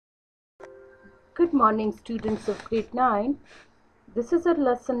Good morning, students of grade 9. This is our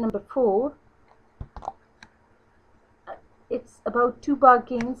lesson number 4. It's about two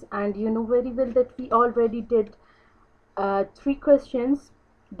bargains, and you know very well that we already did 3 questions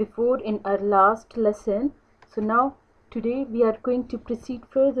before in our last lesson. So now today we are going to proceed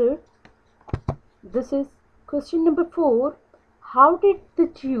further. This is question number 4. How did the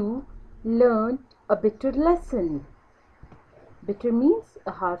Jew learn a bitter lesson? Bitter means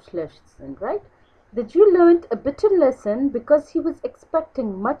a harsh lesson, right? The Jew learned a bitter lesson because he was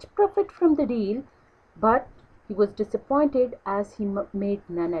expecting much profit from the deal, but he was disappointed as he made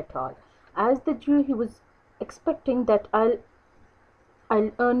none at all. As the Jew, he was expecting that I'll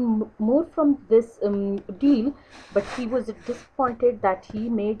earn more from this deal, but he was disappointed that he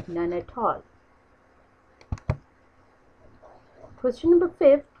made none at all. Question number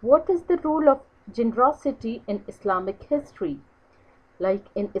 5. What is the role of generosity in Islamic history? Like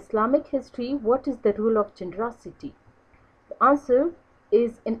in Islamic history, what is the role of generosity? The answer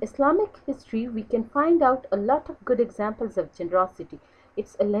is in Islamic history, we can find out a lot of good examples of generosity.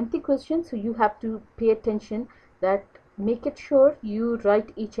 It's a lengthy question, so you have to pay attention, that make it sure you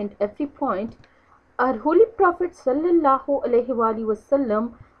write each and every point. Our Holy Prophet Sallallahu Alaihi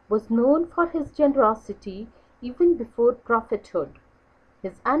Wasallam was known for his generosity even before prophethood.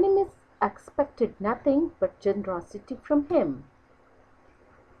 His enemies expected nothing but generosity from him.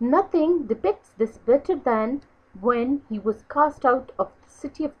 Nothing depicts this better than when he was cast out of the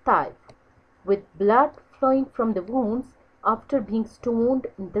city of Taif, with blood flowing from the wounds after being stoned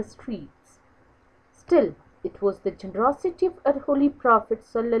in the streets. Still, it was the generosity of our Holy Prophet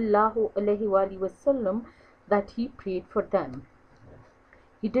Sallallahu Alaihi Wasallam that he prayed for them.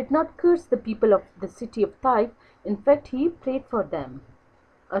 He did not curse the people of the city of Taif, in fact he prayed for them.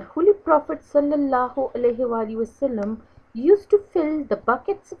 Our Holy Prophet Sallallahu Alaihi Wasallam used to fill the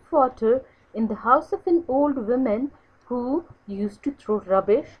buckets of water in the house of an old woman who used to throw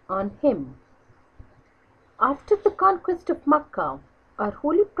rubbish on him. After the conquest of Makkah, our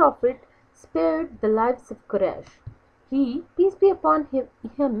Holy Prophet spared the lives of Quraysh. He, peace be upon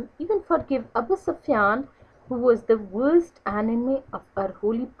him, even forgave Abu Sufyan, who was the worst enemy of our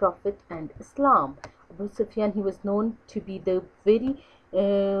Holy Prophet and Islam. Abu Sufyan, he was known to be the very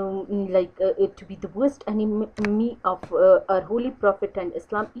to be the worst enemy of our Holy Prophet and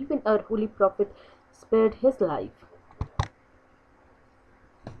Islam. Even our Holy Prophet spared his life.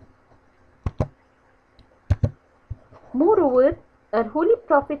 Moreover, our Holy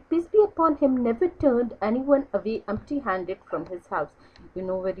Prophet, peace be upon him, never turned anyone away empty-handed from his house. You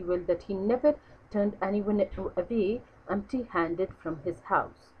know very well that he never turned anyone away empty-handed from his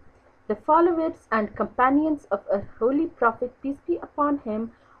house. The followers and companions of our Holy Prophet, peace be upon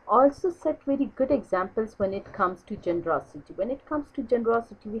him, also set very good examples when it comes to generosity. When it comes to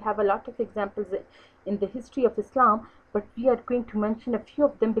generosity, we have a lot of examples in the history of Islam, but we are going to mention a few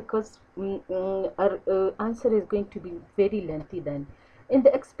of them because our answer is going to be very lengthy then. In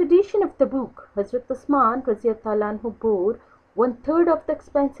the expedition of Tabuk, Hazrat Usman Radhiyallahu Anhu bore 1/3 of the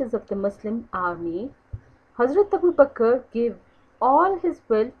expenses of the Muslim army. Hazrat Abu Bakr gave all his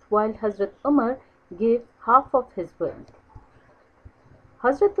wealth, while Hazrat Umar gave half of his wealth.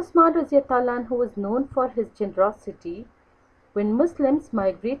 Hazrat Usman Radhiyallahu Anhu was known for his generosity. When Muslims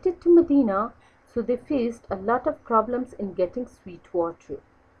migrated to Medina, so they faced a lot of problems in getting sweet water,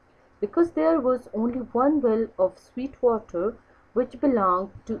 because there was only one well of sweet water which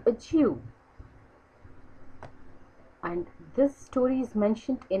belonged to a Jew. And this story is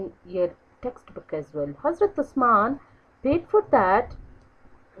mentioned in your textbook as well. Hazrat Usman paid for that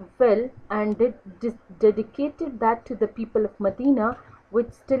well and dedicated that to the people of Medina, which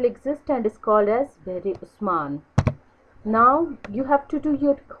still exists and is called as Bere Usman. Now you have to do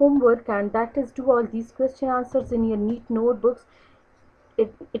your homework, and that is do all these question answers in your neat notebooks.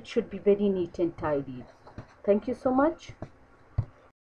 It should be very neat and tidy. Thank you so much.